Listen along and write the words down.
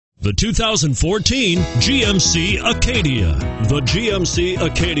The 2014 GMC Acadia. The GMC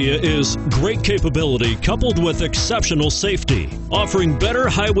Acadia is great capability coupled with exceptional safety, offering better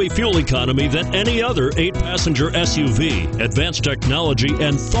highway fuel economy than any other 8-passenger SUV, advanced technology,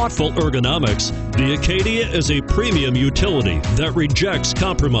 and thoughtful ergonomics. The Acadia is a premium utility that rejects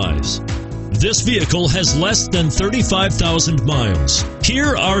compromise. This vehicle has less than 35,000 miles.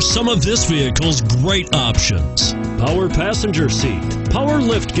 Here are some of this vehicle's great options: power passenger seat, power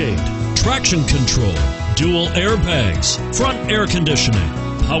liftgate, traction control, dual airbags, front air conditioning,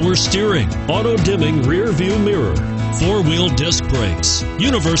 power steering, auto-dimming rear view mirror, 4-wheel disc brakes,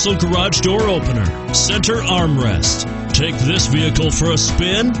 universal garage door opener, center armrest. Take this vehicle for a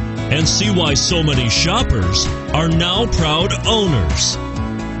spin and see why so many shoppers are now proud owners.